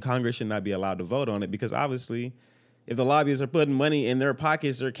 no. And Congress should not be allowed to vote on it because obviously if the lobbyists are putting money in their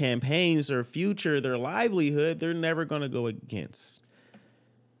pockets, their campaigns, their future, their livelihood, they're never going to go against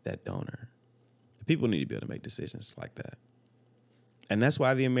that donor. People need to be able to make decisions like that. And that's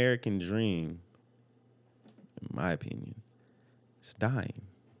why the American dream, in my opinion, is dying,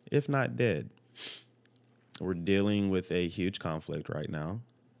 if not dead. We're dealing with a huge conflict right now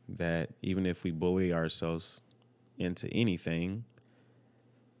that even if we bully ourselves into anything,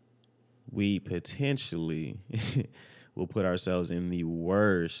 we potentially will put ourselves in the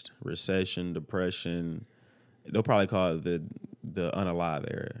worst recession, depression. They'll probably call it the unalive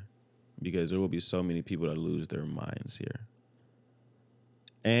era because there will be so many people that lose their minds here.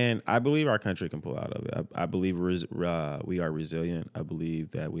 And I believe our country can pull out of it. I believe we are resilient. I believe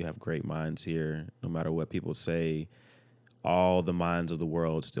that we have great minds here. No matter what people say, all the minds of the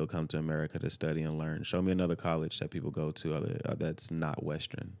world still come to America to study and learn. Show me another college that people go to that's not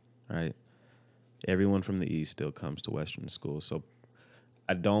Western, right? Everyone from the East still comes to Western schools. So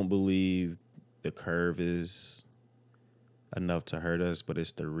I don't believe the curve is enough to hurt us, but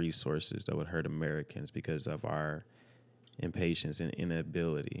it's the resources that would hurt Americans because of our impatience and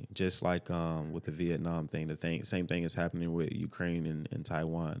inability. Just like with the Vietnam thing, same thing is happening with Ukraine and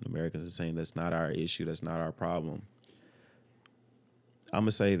Taiwan. Americans are saying that's not our issue, that's not our problem. I'm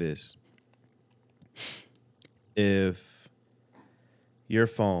gonna say this: if your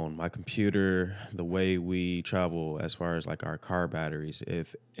phone, my computer, the way we travel as far as like our car batteries,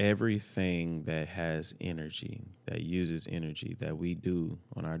 if everything that has energy, that uses energy, that we do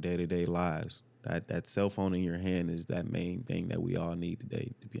on our day-to-day lives, that cell phone in your hand is that main thing that we all need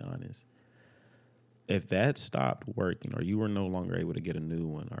today, to be honest. If that stopped working or you were no longer able to get a new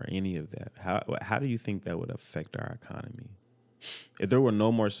one or any of that, how do you think that would affect our economy? If there were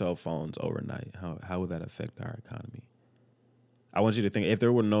no more cell phones overnight, how would that affect our economy? I want you to think, if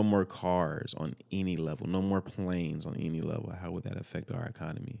there were no more cars on any level, no more planes on any level, how would that affect our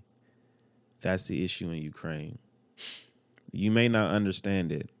economy? That's the issue in Ukraine. You may not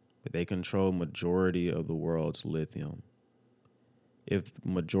understand it, but they control majority of the world's lithium. If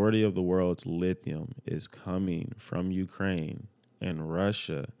majority of the world's lithium is coming from Ukraine and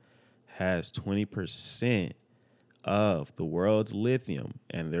Russia has 20% of the world's lithium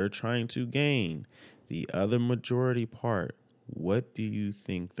and they're trying to gain the other majority part, what do you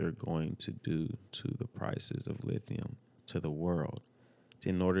think they're going to do to the prices of lithium, to the world?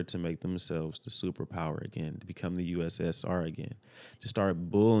 in order to make themselves the superpower again, to become the USSR again, to start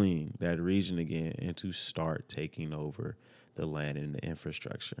bullying that region again, and to start taking over the land and the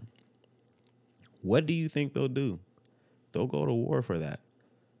infrastructure. What do you think they'll do? They'll go to war for that.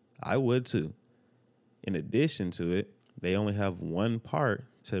 I would too. In addition to it, they only have one part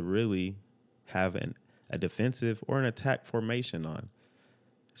to really have a defensive or an attack formation on.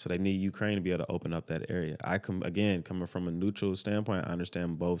 So they need Ukraine to be able to open up that area. Coming from a neutral standpoint, I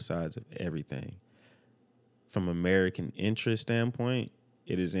understand both sides of everything. From American interest standpoint,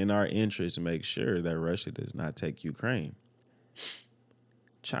 it is in our interest to make sure that Russia does not take Ukraine.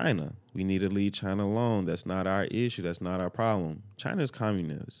 China, we need to leave China alone. That's not our issue. That's not our problem. China is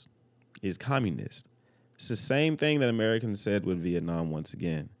communist. It's the same thing that Americans said with Vietnam once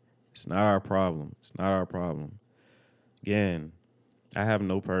again. It's not our problem. It's not our problem. Again, I have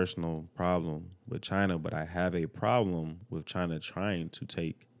no personal problem with China, but I have a problem with China trying to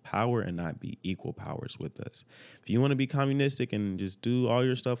take power and not be equal powers with us. If you want to be communistic and just do all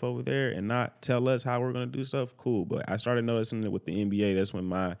your stuff over there and not tell us how we're going to do stuff, cool. But I started noticing that with the NBA, that's when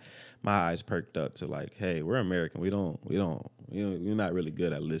my eyes perked up to like, hey, we're American. We're not really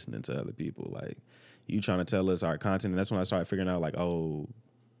good at listening to other people. Like, you trying to tell us our content. And that's when I started figuring out like, oh,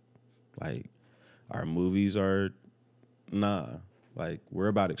 like our movies are nah. Like, we're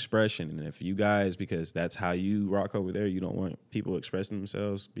about expression. And if you guys, because that's how you rock over there, you don't want people expressing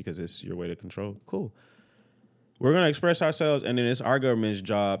themselves because it's your way to control, cool. We're going to express ourselves, and then it's our government's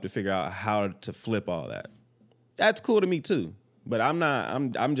job to figure out how to flip all that. That's cool to me too, but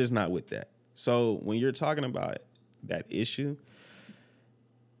I'm just not with that. So when you're talking about that issue,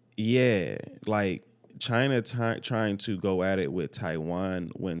 yeah, like China trying to go at it with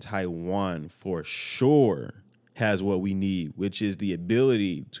Taiwan when Taiwan for sure has what we need, which is the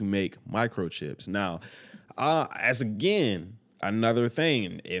ability to make microchips. Now, as again, another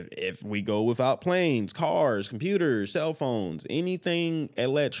thing, if we go without planes, cars, computers, cell phones, anything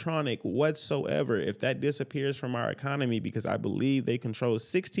electronic whatsoever, if that disappears from our economy, because I believe they control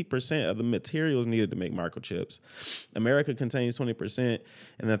 60% of the materials needed to make microchips, America contains 20%,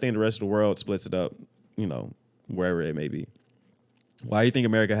 and I think the rest of the world splits it up, wherever it may be. Why do you think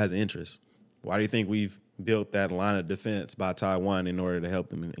America has interest? Why do you think we've built that line of defense by Taiwan in order to help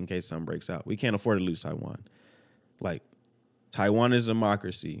them in case something breaks out? We can't afford to lose Taiwan. Like, Taiwan is a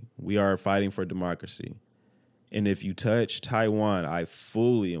democracy. We are fighting for democracy. And if you touch Taiwan, I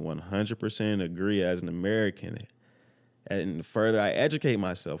fully and 100% agree as an American. And further, I educate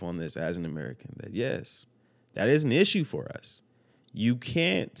myself on this as an American, that yes, that is an issue for us. You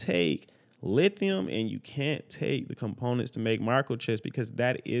can't take lithium and you can't take the components to make microchips because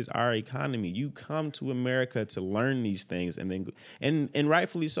that is our economy. You come to America to learn these things, and then and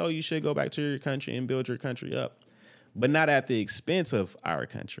rightfully so, you should go back to your country and build your country up, but not at the expense of our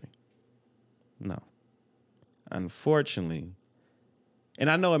country. No. Unfortunately, and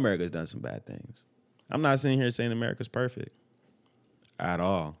I know America's done some bad things. I'm not sitting here saying America's perfect at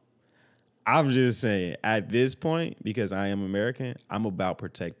all. I'm just saying at this point, because I am American, I'm about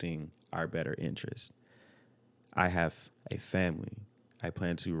protecting our better interests. I have a family. I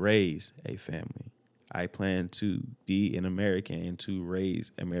plan to raise a family. I plan to be an American and to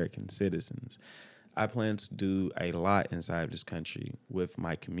raise American citizens. I plan to do a lot inside of this country with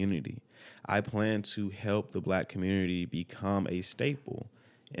my community. I plan to help the Black community become a staple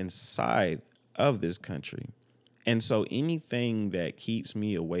inside of this country. And so anything that keeps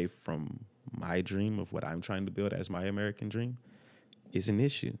me away from my dream of what I'm trying to build as my American dream is an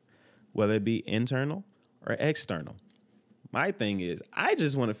issue, whether it be internal or external. My thing is, I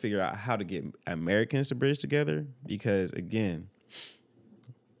just want to figure out how to get Americans to bridge together because, again,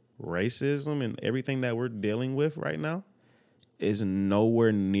 racism and everything that we're dealing with right now is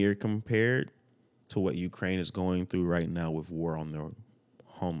nowhere near compared to what Ukraine is going through right now with war on their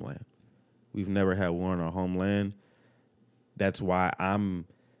homeland. We've never had war on our homeland. That's why I'm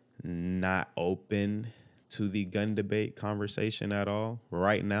not open to the gun debate conversation at all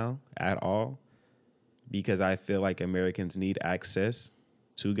right now, at all, because I feel like Americans need access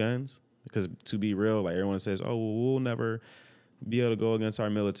to guns. Because to be real, like everyone says, oh, well, we'll never be able to go against our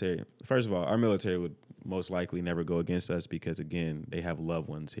military. First of all, our military would most likely never go against us because, again, they have loved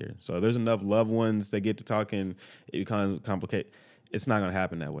ones here. So if there's enough loved ones that get to talking, it becomes complicated. It's not going to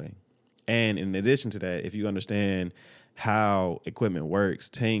happen that way. And in addition to that, if you understand how equipment works,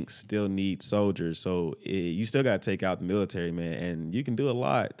 tanks still need soldiers. So you still got to take out the military, man. And you can do a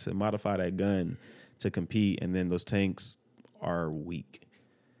lot to modify that gun to compete. And then those tanks are weak.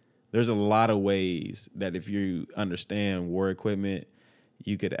 There's a lot of ways that if you understand war equipment,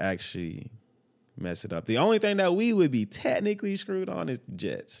 you could actually mess it up. The only thing that we would be technically screwed on is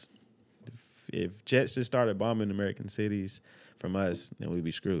jets. If jets just started bombing American cities from us, then we'd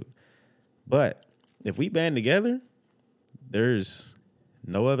be screwed. But if we band together, there's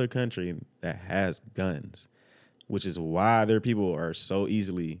no other country that has guns, which is why their people are so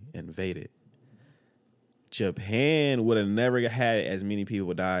easily invaded. Japan would have never had as many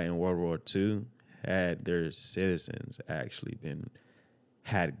people die in World War II had their citizens actually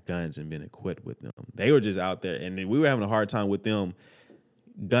had guns and been equipped with them. They were just out there, and we were having a hard time with them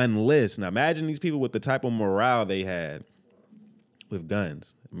gunless. Now imagine these people with the type of morale they had with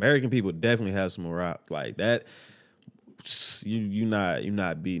guns. American people definitely have some morale like that. You're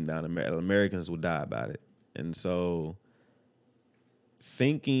not beating down Americans will die about it. And so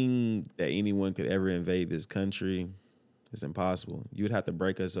thinking that anyone could ever invade this country is impossible. You would have to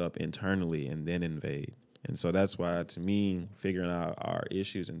break us up internally and then invade. And so that's why, to me, figuring out our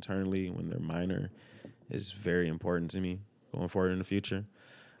issues internally when they're minor is very important to me going forward in the future.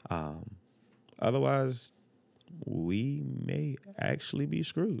 Otherwise, we may actually be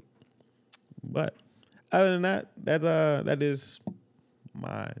screwed. But other than that, that is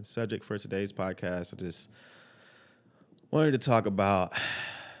my subject for today's podcast. I just wanted to talk about,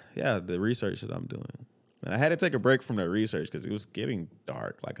 the research that I'm doing. And I had to take a break from that research because it was getting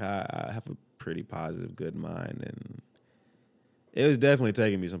dark. Like I have a pretty positive, good mind, and it was definitely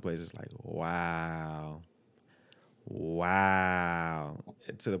taking me some places like, wow,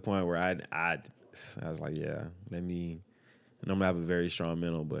 to the point where I was like, yeah, let me. And I'm gonna have a very strong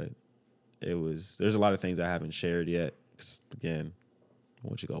mental, but there's a lot of things I haven't shared yet. 'Cause again, I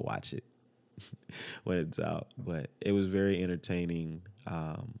want you to go watch it when it's out. But it was very entertaining,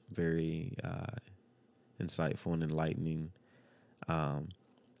 very insightful and enlightening.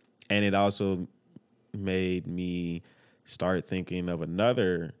 And it also made me start thinking of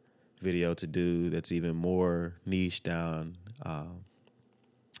another video to do that's even more niche down.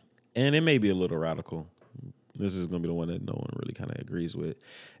 And it may be a little radical. This is going to be the one that no one really kind of agrees with.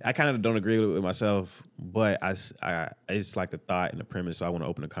 I kind of don't agree with it with myself, but it's like the thought and the premise, so I want to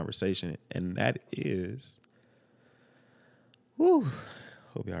open a conversation. And that is, hope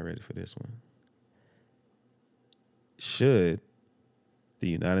y'all ready for this one. Should the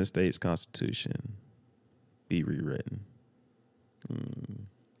United States Constitution be rewritten?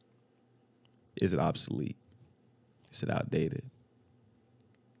 Is it obsolete? Is it outdated?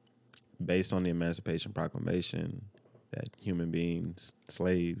 Based on the Emancipation Proclamation, that human beings,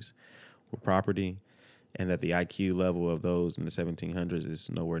 slaves, were property, and that the IQ level of those in the 1700s is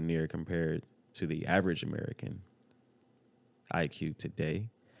nowhere near compared to the average American IQ today,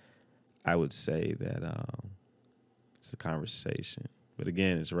 I would say that it's a conversation. But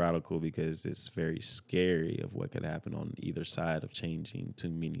again, it's radical because it's very scary of what could happen on either side of changing too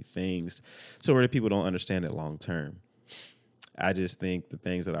many things, so where people don't understand it long term. I just think the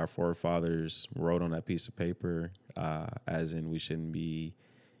things that our forefathers wrote on that piece of paper, as in we shouldn't be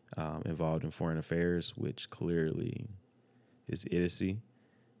involved in foreign affairs, which clearly is idiocy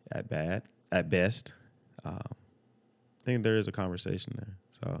at best. I think there is a conversation there.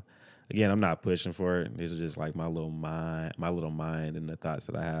 So again, I'm not pushing for it. These are just like my little mind and the thoughts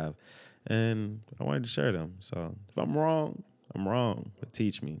that I have. And I wanted to share them. So if I'm wrong, I'm wrong. But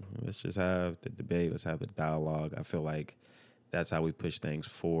teach me. Let's just have the debate. Let's have the dialogue. I feel like that's how we push things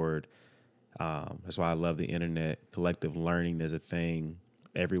forward. That's why I love the internet. Collective learning is a thing.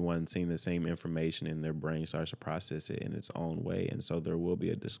 Everyone seeing the same information and their brain starts to process it in its own way. And so there will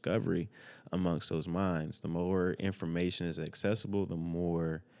be a discovery amongst those minds. The more information is accessible, the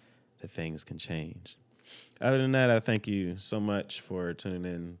more the things can change. Other than that, I thank you so much for tuning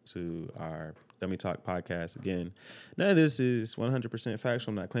in to our Dummy Talk podcast. Again, none of this is 100% factual.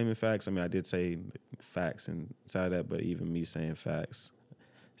 I'm not claiming facts. I mean, I did say facts inside of that, but even me saying facts,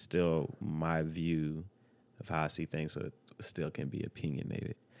 still my view of how I see things, so it still can be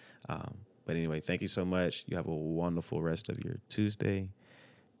opinionated. But anyway, thank you so much. You have a wonderful rest of your Tuesday,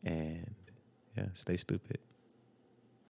 and stay stupid.